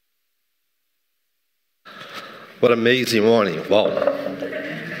What an amazing morning. Wow.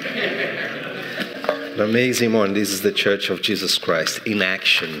 An amazing morning. This is the Church of Jesus Christ in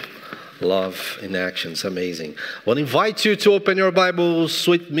action. Love in action. It's amazing. I want to invite you to open your Bibles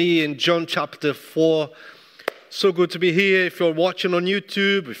with me in John chapter 4. So good to be here. If you're watching on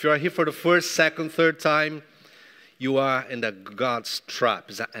YouTube, if you are here for the first, second, third time, you are in the God's trap.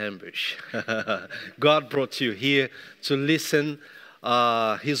 It's an ambush. God brought you here to listen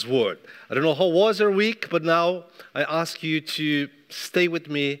His word. I don't know how was your week, but now I ask you to stay with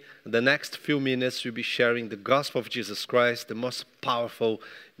me. In the next few minutes, we'll be sharing the gospel of Jesus Christ, the most powerful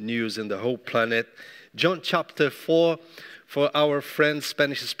news in the whole planet. John chapter 4, for our friends,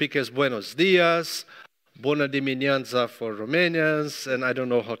 Spanish speakers, buenos dias, bona dimineața for Romanians, and I don't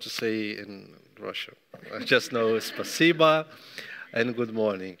know how to say in Russian. I just know spasiba and good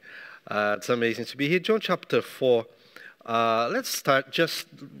morning. It's amazing to be here. John chapter 4. Let's start just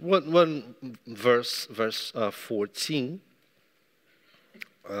one verse 14.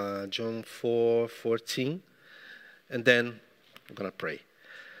 John 4:14, and then I'm going to pray.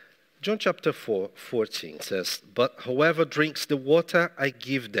 John chapter 4:14 says, "But whoever drinks the water I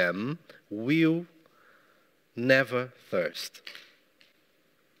give them will never thirst.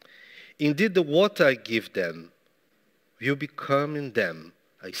 Indeed, the water I give them will become in them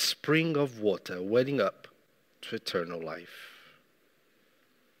a spring of water welling up to eternal life."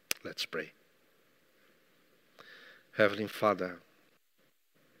 Let's pray. Heavenly Father,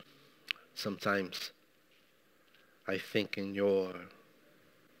 sometimes I think in your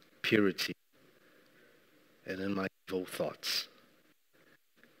purity and in my evil thoughts,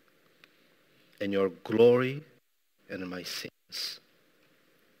 in your glory and in my sins.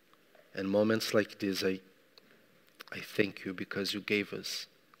 In moments like this, I thank you because you gave us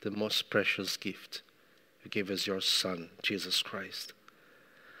the most precious gift. You gave us your Son, Jesus Christ.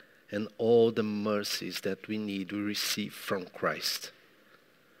 And all the mercies that we need, we receive from Christ.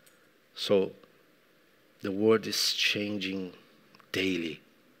 So, the world is changing daily.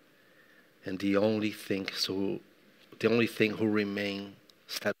 And the only thing who remains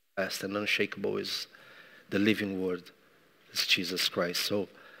steadfast and unshakable is the living word, is Jesus Christ. So,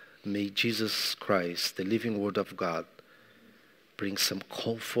 may Jesus Christ, the living word of God, bring some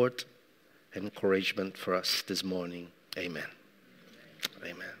comfort and encouragement for us this morning. Amen.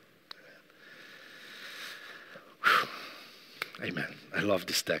 Amen. Amen. I love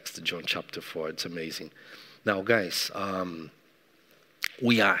this text, John chapter 4. It's amazing. Now, guys,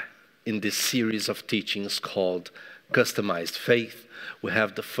 we are in this series of teachings called Customized Faith. We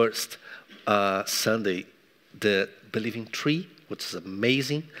have the first Sunday, the Believing Tree, which is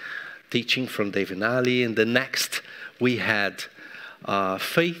amazing, teaching from David Nally. And the next, we had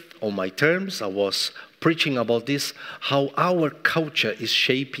Faith on My Terms. I was preaching about this, how our culture is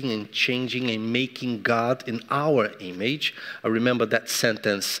shaping and changing and making God in our image. I remember that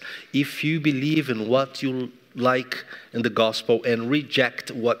sentence, if you believe in what you like in the gospel and reject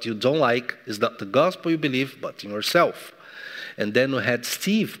what you don't like, is not the gospel you believe, but in yourself. And then we had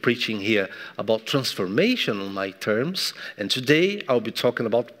Steve preaching here about transformation on my terms. And today I'll be talking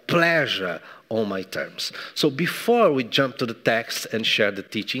about pleasure on my terms. So before we jump to the text and share the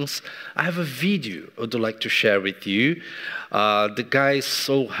teachings, I have a video I would like to share with you. The guy is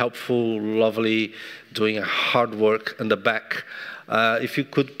so helpful, lovely, doing hard work in the back. If you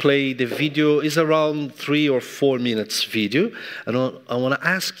could play the video, it's around 3 or 4 minutes video. And I want to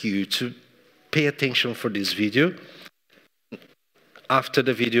ask you to pay attention for this video. After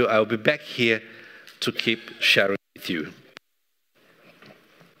the video, I'll be back here to keep sharing with you.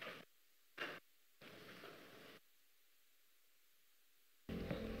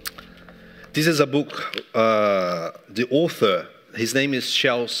 This is a book, the author, his name is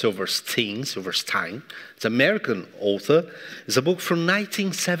Shel Silverstein. It's an American author. It's a book from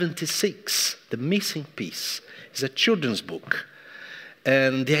 1976, The Missing Piece. It's a children's book.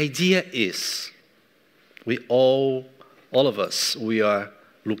 And the idea is, all of us, we are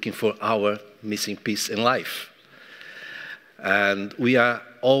looking for our missing piece in life. And we are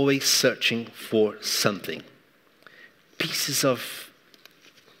always searching for something. Pieces of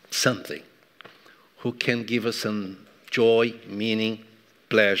something who can give us some joy, meaning,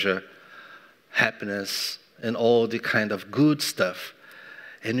 pleasure, happiness, and all the kind of good stuff.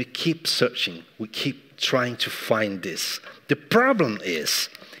 And we keep searching. We keep trying to find this. The problem is,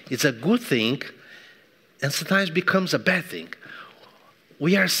 it's a good thing, and sometimes becomes a bad thing.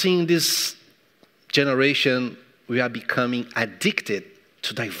 We are seeing this generation, we are becoming addicted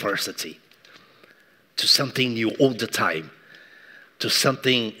to diversity, to something new all the time, to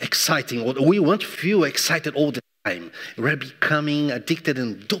something exciting. We want to feel excited all the time. We're becoming addicted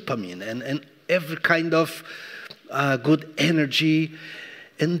in dopamine and every kind of good energy.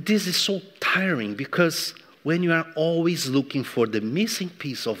 And this is so tiring because when you are always looking for the missing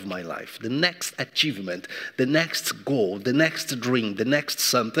piece of my life, the next achievement, the next goal, the next dream, the next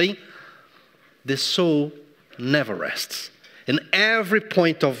something, the soul never rests. And every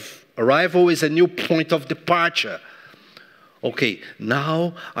point of arrival is a new point of departure. Okay,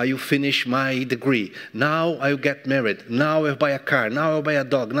 now I will finish my degree. Now I will get married. Now I'll buy a car. Now I'll buy a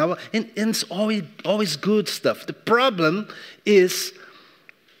dog. And it's always good stuff. The problem is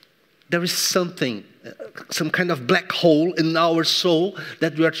there is something, some kind of black hole in our soul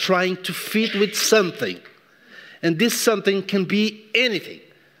that we are trying to fit with something. And this something can be anything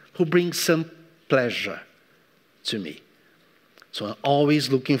who brings some pleasure to me. So I'm always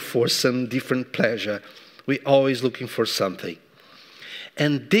looking for some different pleasure. We're always looking for something.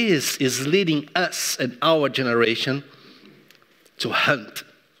 And this is leading us and our generation to hunt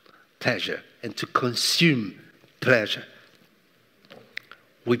pleasure and to consume pleasure.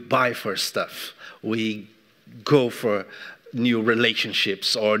 We buy for stuff. We go for new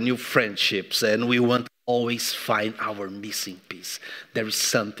relationships or new friendships, and we want to always find our missing piece. There is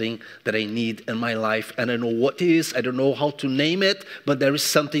something that I need in my life, and I don't know what it is. I don't know how to name it, but there is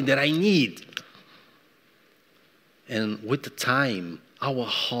something that I need. And with the time, our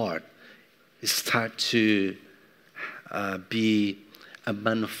heart starts to be a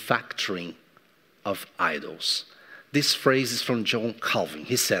manufacturing of idols. This phrase is from John Calvin.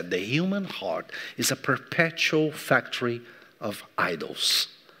 He said, the human heart is a perpetual factory of idols.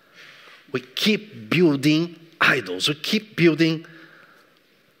 We keep building idols. We keep building.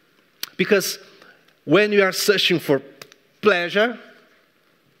 Because when you are searching for pleasure,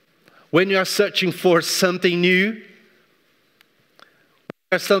 when you are searching for something new,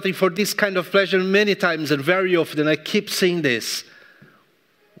 something for this kind of pleasure, many times and very often, I keep saying this,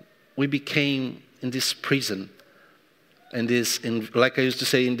 we became in this prison, and like I used to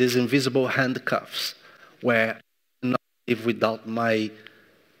say, in these invisible handcuffs, where I cannot live without my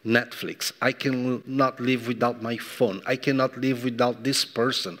Netflix. I cannot live without my phone. I cannot live without this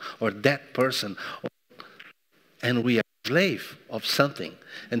person or that person. And we are slave of something.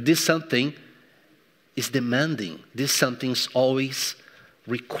 And this something is demanding. This something is always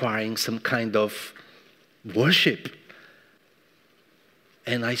requiring some kind of worship.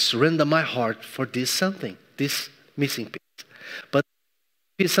 And I surrender my heart for this something, this missing piece. But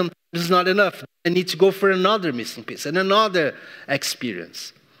sometimes it's not enough. I need to go for another missing piece and another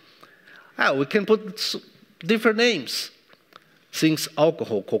experience. We can put different names. Things,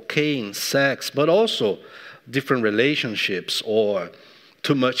 alcohol, cocaine, sex, but also different relationships or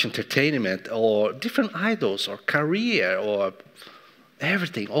too much entertainment or different idols or career or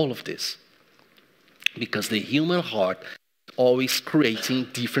everything, all of this. Because the human heart is always creating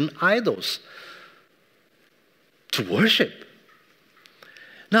different idols to worship.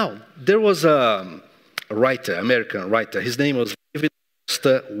 Now, there was a writer, American writer, his name was David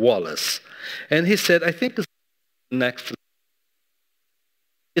Foster Wallace. And he said, I think it's next.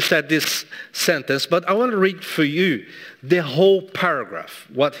 He said this sentence, but I want to read for you the whole paragraph,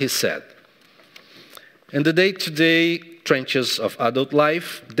 what he said. In the day-to-day trenches of adult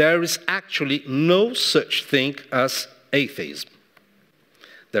life, there is actually no such thing as atheism.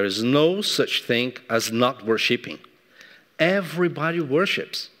 There is no such thing as not worshiping. Everybody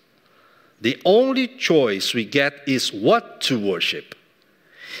worships. The only choice we get is what to worship.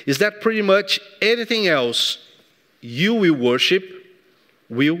 Is that pretty much anything else you will worship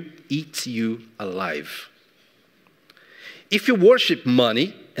will eat you alive. If you worship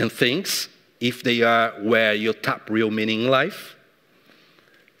money and things, if they are where you tap real meaning in life,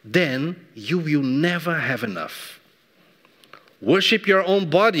 then you will never have enough. Worship your own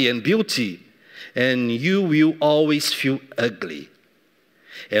body and beauty, and you will always feel ugly.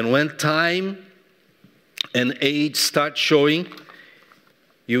 And when time and age start showing,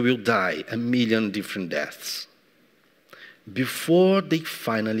 you will die a million different deaths before they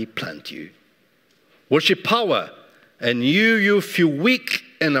finally plant you. Worship power, and you feel weak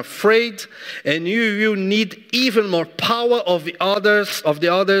and afraid, and you need even more power of the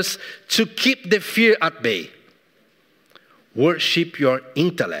others to keep the fear at bay. Worship your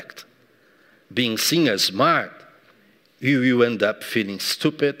intellect. Being seen as smart, you will end up feeling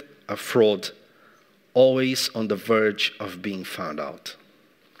stupid, a fraud, always on the verge of being found out.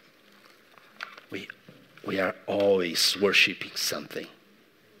 We are always worshiping something.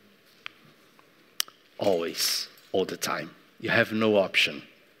 Always, all the time. You have no option.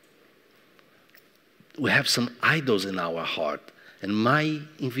 We have some idols in our heart. And my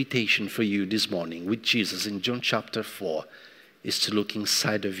invitation for you this morning with Jesus in John chapter 4 is to look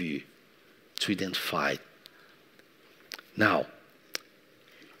inside of you, to identify Now,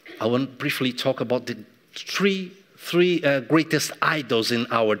 I want to briefly talk about the three greatest idols in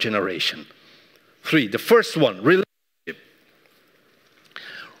our generation. Three. The first one, relationship.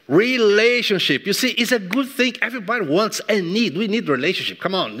 Relationship. You see, it's a good thing. Everybody wants and need. We need relationship.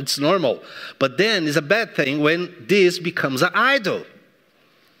 Come on, it's normal. But then it's a bad thing when this becomes an idol.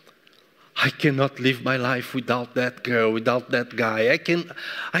 I cannot live my life without that girl, without that guy.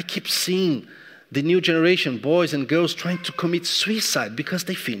 I keep seeing the new generation, boys and girls, trying to commit suicide because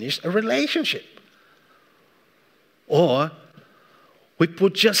they finished a relationship. Or we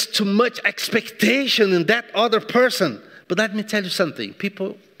put just too much expectation in that other person. But let me tell you something.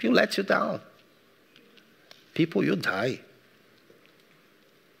 People let you down. People, you die.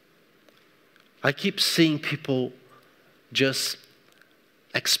 I keep seeing people just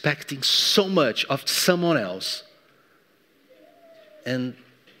expecting so much of someone else. And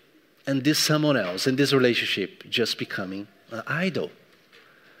this someone else, in this relationship, just becoming an idol.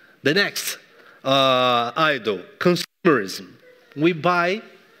 The next idol, consumerism. We buy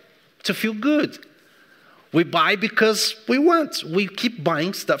to feel good. We buy because we want. We keep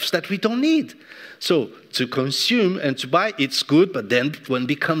buying stuff that we don't need. So to consume and to buy, it's good, but then when it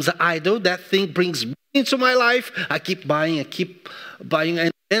becomes an idol, that thing brings me into my life. I keep buying, and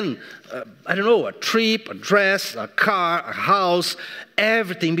then, I don't know, a trip, a dress, a car, a house,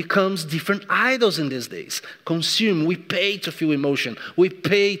 everything becomes different idols in these days. Consume, we pay to feel emotion. We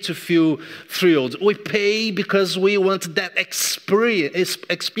pay to feel thrilled. We pay because we want that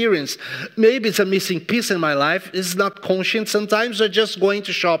experience. Maybe it's a missing piece in my life. It's not conscious. Sometimes we're just going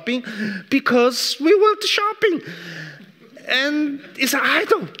to shopping because we want shopping. And it's an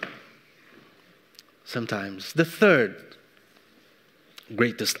idol. Sometimes. The third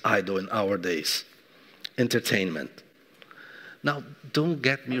greatest idol in our days, entertainment. Now, don't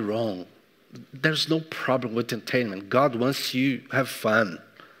get me wrong. There's no problem with entertainment. God wants you to have fun.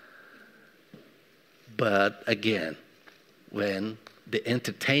 But again, when the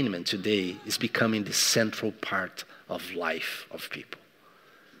entertainment today is becoming the central part of life of people.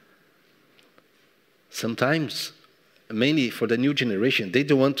 Sometimes, mainly for the new generation, they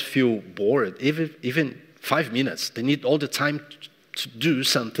don't want to feel bored, even 5 minutes. They need all the time to do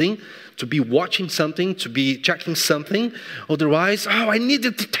something, to be watching something, to be checking something. Otherwise, I need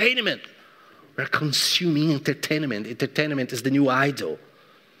entertainment. We're consuming entertainment. Entertainment is the new idol.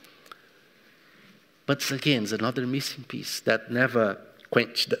 But again, it's another missing piece that never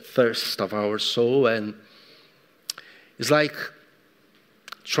quenched the thirst of our soul. And it's like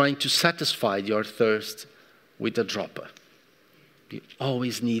trying to satisfy your thirst with a dropper. You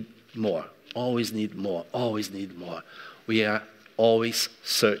always need more, always need more, always need more. We are always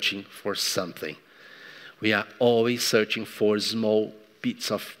searching for something. We are always searching for small bits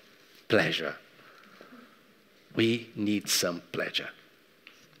of pleasure. We need some pleasure.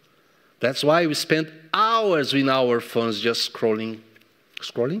 That's why we spend hours in our phones just scrolling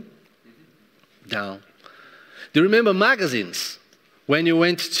down. Do you remember magazines? When you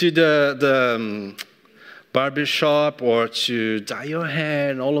went to the barber shop or to dye your hair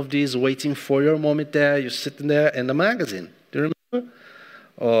and all of these, waiting for your moment there, you're sitting there in the magazine. Do you remember?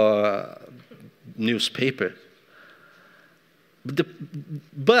 Or newspaper.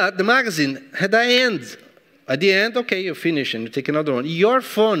 But the magazine had an end. At the end, okay, you finish and you take another one. Your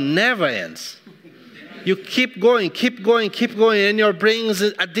phone never ends. You keep going, and your brain is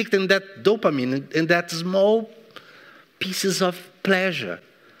addicted to that dopamine and that small pieces of pleasure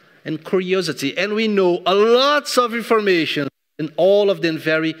and curiosity. And we know a lots of information, and all of them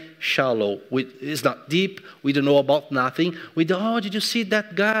very shallow. It's not deep. We don't know about nothing. Did you see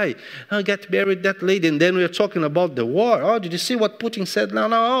that guy? Get married that lady. And then we are talking about the war. Did you see what Putin said? No.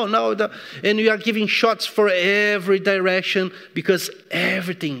 And we are giving shots for every direction because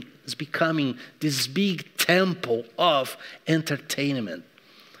everything is becoming this big temple of entertainment.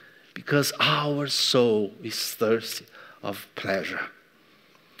 Because our soul is thirsty of pleasure.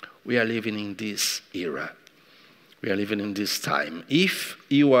 We are living in this era. We are living in this time. If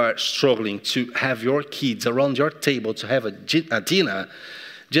you are struggling to have your kids around your table to have a dinner,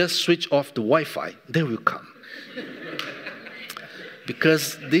 just switch off the Wi-Fi. They will come.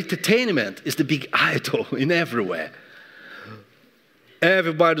 Because the entertainment is the big idol in everywhere.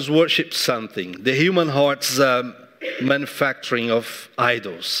 Everybody's worships something. The human heart's manufacturing of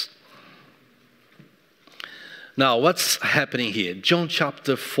idols. Now, what's happening here? John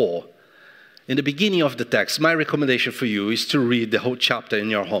chapter 4. In the beginning of the text, my recommendation for you is to read the whole chapter in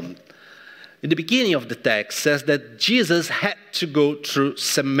your home. In the beginning of the text says that Jesus had to go through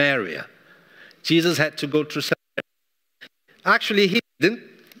Samaria. Jesus had to go through Samaria. Actually, he didn't.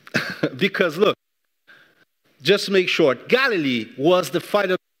 Because look, just to make short, Galilee was the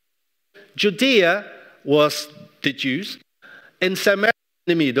final. Judea was the Jews, and Samaria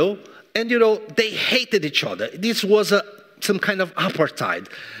in the middle. And they hated each other. This was some kind of apartheid.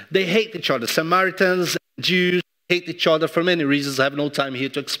 They hate each other. Samaritans and Jews hate each other for many reasons. I have no time here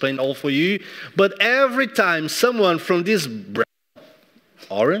to explain all for you. But every time someone from this brown,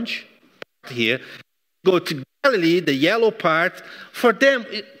 orange here go to Galilee, the yellow part, for them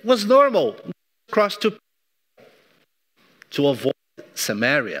it was normal. Cross to avoid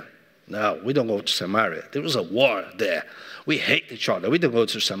Samaria. No, we don't go to Samaria. There was a war there. We hate each other. We don't go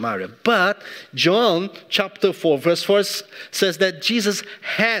to Samaria. But John chapter 4 verse 4 says that Jesus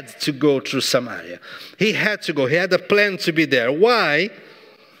had to go through Samaria. He had to go. He had a plan to be there. Why?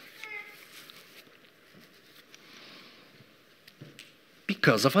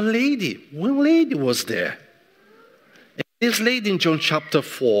 Because of a lady. One lady was there. And this lady in John chapter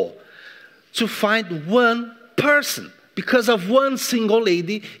 4, to find one person. Because of one single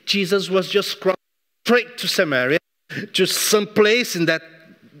lady, Jesus was just crossing straight to Samaria, just some place in that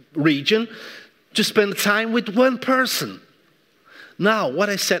region, to spend time with one person. Now, what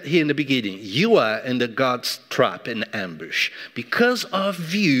I said here in the beginning, you are in the God's trap and ambush. Because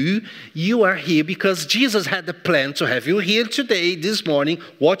of you, you are here because Jesus had the plan to have you here today, this morning,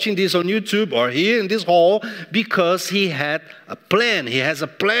 watching this on YouTube or here in this hall, because he had a plan. He has a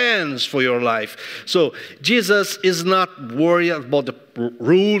plans for your life. So Jesus is not worried about the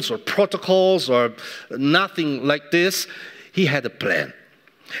rules or protocols or nothing like this. He had a plan.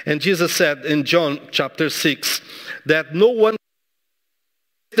 And Jesus said in John chapter 6 that no one,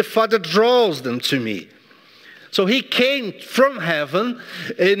 the Father draws them to me. So he came from heaven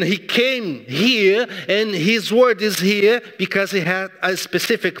and he came here, and his word is here because he had a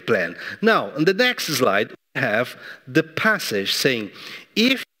specific plan. Now, on the next slide, we have the passage saying,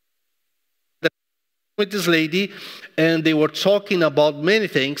 if with this lady, and they were talking about many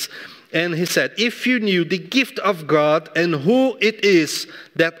things, and he said, if you knew the gift of God and who it is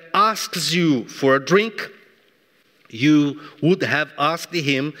that asks you for a drink, you would have asked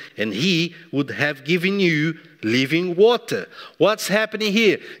him, and he would have given you living water. What's happening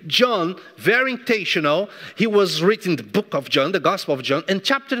here? John, very intentional, he was writing the book of John, the Gospel of John. In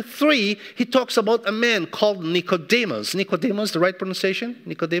chapter 3, he talks about a man called Nicodemus. Nicodemus, the right pronunciation?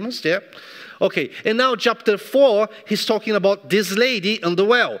 Nicodemus, yeah. Okay, and now chapter 4, he's talking about this lady on the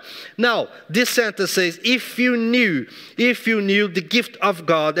well. Now, this sentence says, if you knew the gift of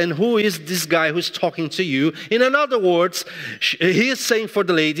God, and who is this guy who's talking to you? In other words, he is saying for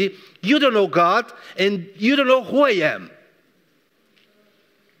the lady, you don't know God, and you don't know who I am.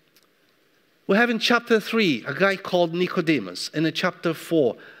 We have in chapter 3, a guy called Nicodemus, and in chapter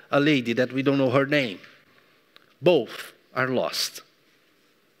 4, a lady that we don't know her name. Both are lost.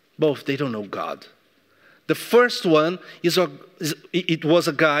 Both, they don't know God. The first one it was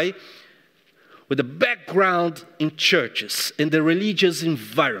a guy with a background in churches, in the religious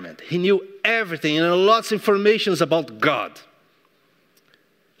environment. He knew everything and lots of information about God.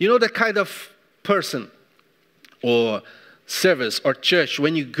 You know the kind of person or service or church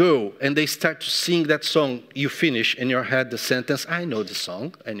when you go and they start to sing that song, you finish in your head the sentence, I know the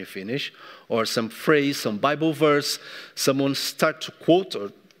song, and you finish. Or some phrase, some Bible verse, someone start to quote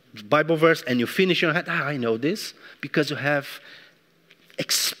or Bible verse, and you finish in your head, I know this, because you have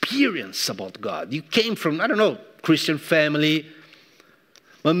experience about God. You came from, I don't know, Christian family.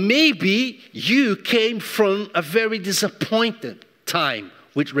 But maybe you came from a very disappointed time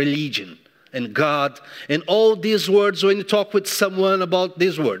with religion and God and all these words. When you talk with someone about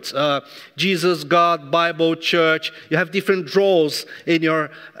these words, Jesus, God, Bible, church, you have different drawers in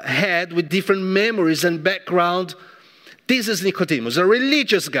your head with different memories and background. This is Nicodemus, a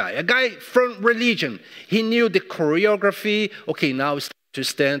religious guy, a guy from religion. He knew the choreography. Okay, now it's to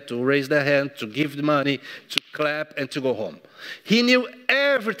stand, to raise the hand, to give the money, to clap, and to go home. He knew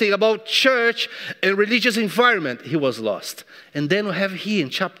everything about church and religious environment. He was lost. And then we have here in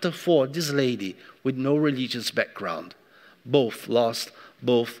chapter 4, this lady with no religious background. Both lost,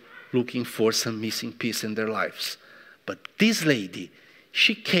 both looking for some missing piece in their lives. But this lady,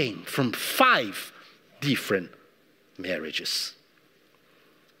 she came from 5 different marriages.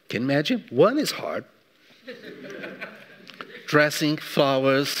 Can you imagine? One is hard. Dressing,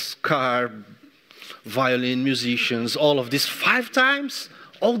 flowers, car, violin, musicians, all of this 5 times,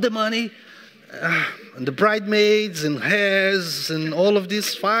 all the money, and the bridesmaids and hairs and all of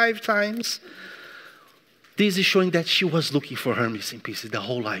this 5 times. This is showing that she was looking for her missing pieces the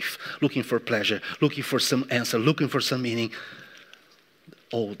whole life, looking for pleasure, looking for some answer, looking for some meaning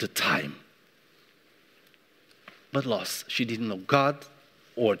all the time. But lost. She didn't know God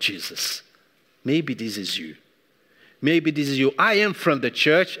or Jesus. Maybe this is you. Maybe this is you. I am from the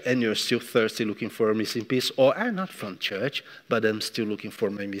church, and you're still thirsty looking for a missing piece. Or I'm not from church, but I'm still looking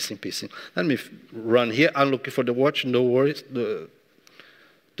for my missing piece. Let me run here. I'm looking for the watch. No worries.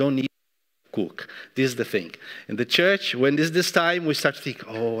 Don't need to cook. This is the thing. In the church, when it's this time, we start to think,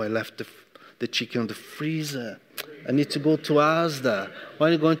 oh, I left the chicken in the freezer. I need to go to Asda. When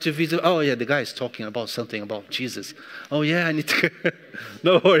are you going to visit? Oh, yeah, the guy is talking about something about Jesus. Oh, yeah, I need to.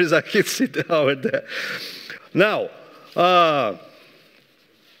 No worries, I can sit over there. Now,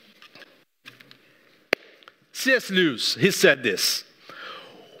 C.S. Lewis, he said this.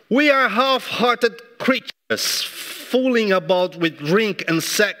 We are half-hearted creatures, fooling about with drink and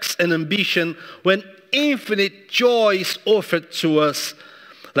sex and ambition when infinite joy is offered to us,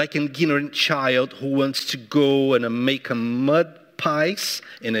 like an ignorant child who wants to go and make a mud pies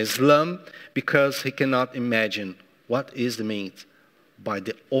in a slum because he cannot imagine what is the means. By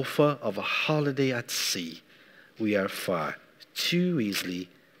the offer of a holiday at sea, we are far too easily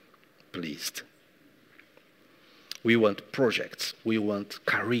pleased. We want projects, we want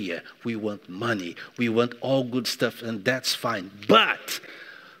career, we want money, we want all good stuff, and that's fine. But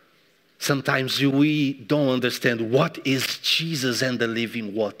sometimes we don't understand what is Jesus and the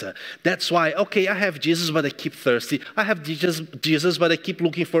living water. That's why, okay, I have Jesus, but I keep thirsty. I have Jesus, but I keep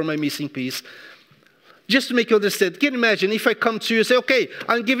looking for my missing piece. Just to make you understand, can you imagine if I come to you and say, okay,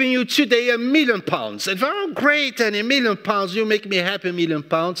 I'm giving you today £1 million. And oh, great, and £1 million, you make me happy, £1 million.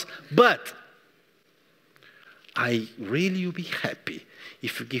 But I really will be happy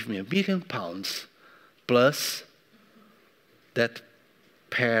if you give me £1 million plus that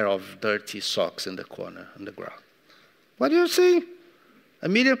pair of dirty socks in the corner on the ground. What do you say? £1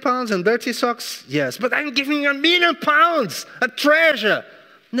 million and dirty socks? Yes, but I'm giving you £1 million, a treasure.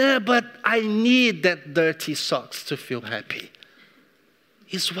 No, but I need that dirty socks to feel happy.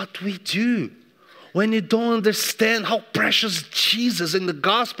 It's what we do. When you don't understand how precious Jesus in the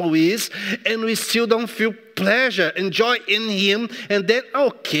gospel is, and we still don't feel pleasure and joy in him, and then,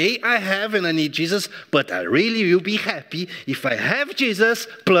 okay, I have and I need Jesus, but I really will be happy if I have Jesus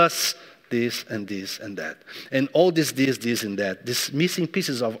plus this and this and that. And all this and that, these missing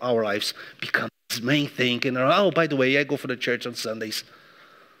pieces of our lives become this main thing. And oh, by the way, I go for the church on Sundays.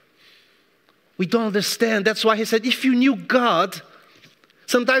 We don't understand. That's why he said, if you knew God,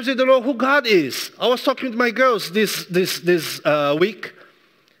 sometimes we don't know who God is. I was talking with my girls this week.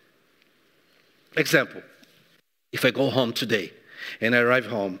 Example, if I go home today and I arrive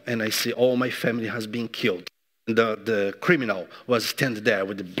home and I see all my family has been killed, and the criminal was standing there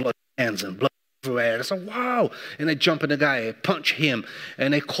with the blood hands and blood everywhere. I said, wow. And I jump on the guy, I punch him,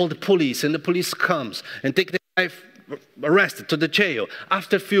 and I call the police, and the police comes and take the guy arrested to the jail.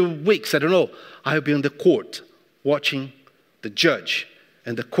 After a few weeks, I don't know, I'll be in the court watching the judge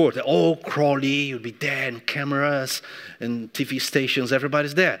and the court. Oh, Crawley, you'll be there, and cameras and TV stations,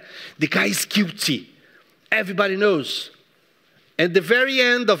 everybody's there. The guy is guilty. Everybody knows. At the very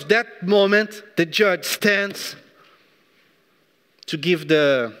end of that moment, the judge stands to give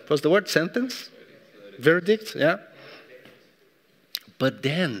what's the word, sentence? Verdict, yeah? But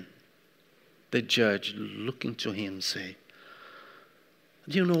then, the judge looking to him say,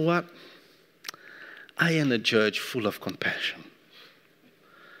 do you know what? I am a judge full of compassion,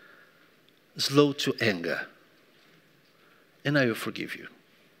 slow to anger, and I will forgive you.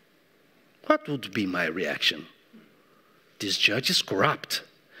 What would be my reaction? This judge is corrupt.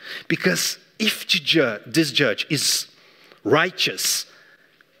 Because if this judge is righteous,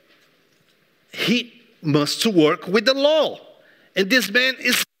 he must work with the law. And this man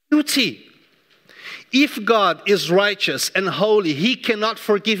is guilty. If God is righteous and holy, he cannot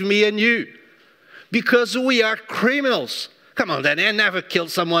forgive me and you. Because we are criminals. Come on, then. I never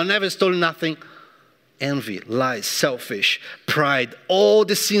killed someone, never stolen nothing. Envy, lies, selfish, pride, all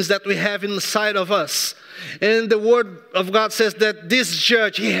the sins that we have inside of us. And the word of God says that this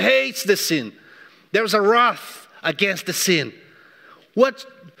judge, he hates the sin. There's a wrath against the sin. What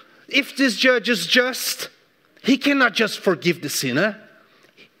if this judge is just? He cannot just forgive the sinner.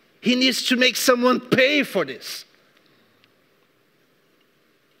 He needs to make someone pay for this.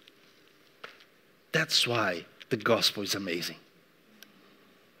 That's why the gospel is amazing.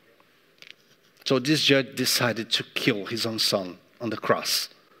 So this judge decided to kill his own son on the cross.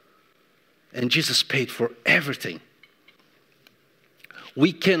 And Jesus paid for everything.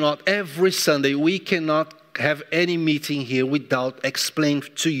 We cannot, every Sunday, we cannot have any meeting here without explaining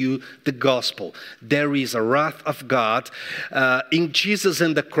to you the gospel. There is a wrath of God in Jesus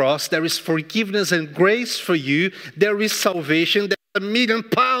and the cross. There is forgiveness and grace for you. There is salvation. There's £1 million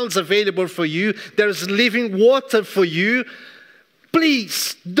available for you. There is living water for you.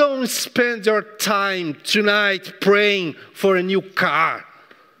 Please don't spend your time tonight praying for a new car.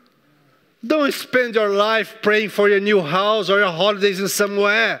 Don't spend your life praying for your new house or your holidays in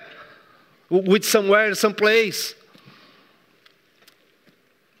somewhere, in some place.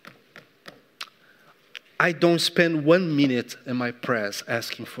 I don't spend 1 minute in my prayers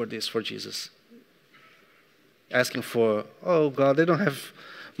asking for this for Jesus. Asking for, oh God, I don't have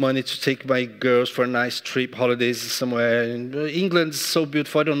money to take my girls for a nice trip, holidays somewhere. England is so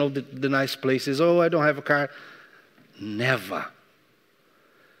beautiful, I don't know the nice places. Oh, I don't have a car. Never.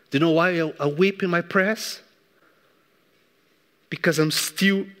 Do you know why I weep in my prayers? Because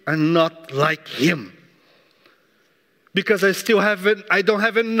I'm not like Him. Because I don't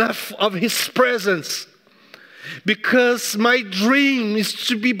have enough of His presence. Because my dream is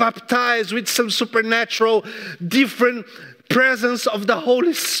to be baptized with some supernatural, different presence of the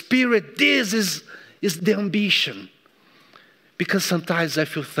Holy Spirit. This is the ambition. Because sometimes I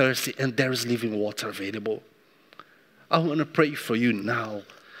feel thirsty and there is living water available. I want to pray for you now.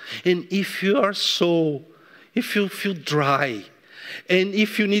 And if you feel dry, and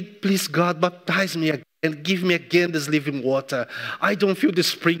if you need, please God, baptize me again. And give me again this living water. I don't feel the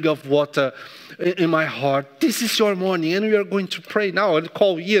spring of water in my heart. This is your morning, and we are going to pray now. I'll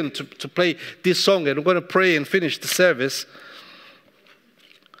call Ian to play this song, and we're going to pray and finish the service.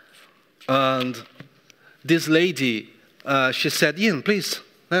 And this lady, she said, Ian, please,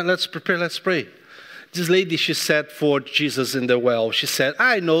 let's prepare, let's pray. This lady, she said for Jesus in the well, she said,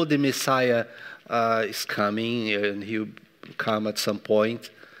 I know the Messiah is coming, and he'll come at some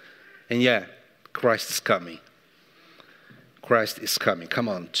point. And yeah, Christ is coming. Christ is coming. Come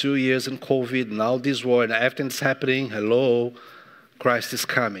on, 2 years in COVID, now this war, and everything's happening. Hello, Christ is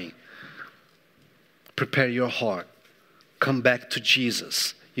coming. Prepare your heart. Come back to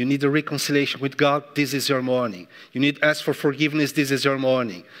Jesus. You need a reconciliation with God, this is your morning. You need to ask for forgiveness, this is your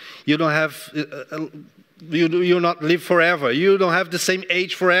morning. You don't have, you'll not live forever. You don't have the same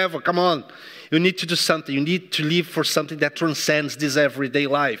age forever. Come on. You need to do something. You need to live for something that transcends this everyday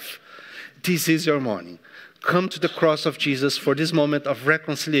life. This is your morning. Come to the cross of Jesus for this moment of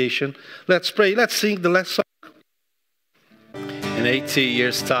reconciliation. Let's pray. Let's sing the last song. In 80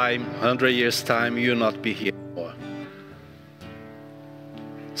 years' time, 100 years' time, you'll not be here anymore.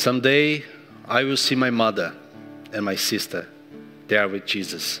 Someday, I will see my mother and my sister there with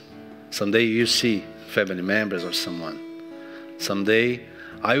Jesus. Someday, you'll see family members or someone. Someday,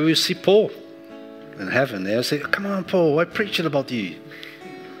 I will see Paul in heaven. They'll say, come on, Paul, I'm preaching about you.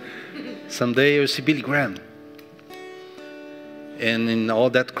 Someday you'll see Billy Graham. And in all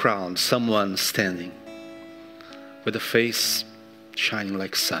that crowd, someone standing with a face shining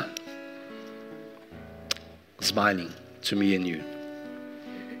like sun, smiling to me and you.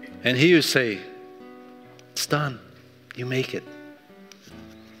 And he will say, it's done. You make it.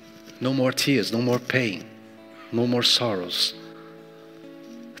 No more tears, no more pain, no more sorrows.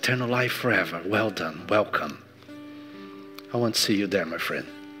 Eternal life forever. Well done. Welcome. I want to see you there, my friend.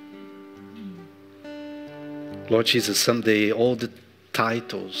 Lord Jesus, someday all the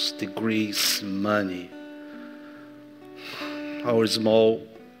titles, degrees, money, our small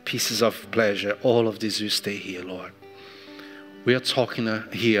pieces of pleasure, all of this will stay here, Lord. We are talking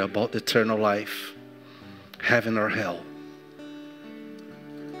here about eternal life, heaven or hell.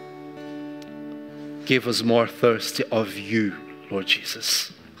 Give us more thirsty of you, Lord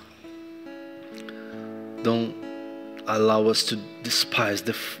Jesus. Don't allow us to despise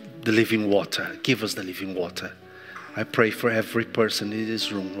the living water. Give us the living water. I pray for every person in this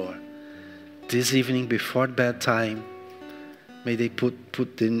room, Lord. This evening before bedtime, may they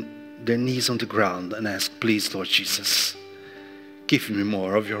put their knees on the ground and ask, please, Lord Jesus, give me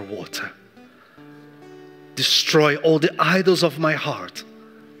more of your water. Destroy all the idols of my heart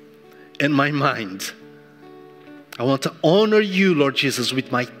and my mind. I want to honor you, Lord Jesus, with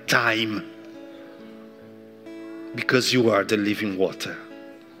my time, because you are the living water.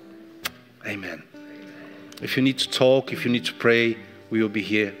 Amen. If you need to talk, if you need to pray, we will be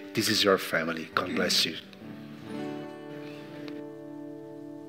here. This is your family. God bless you.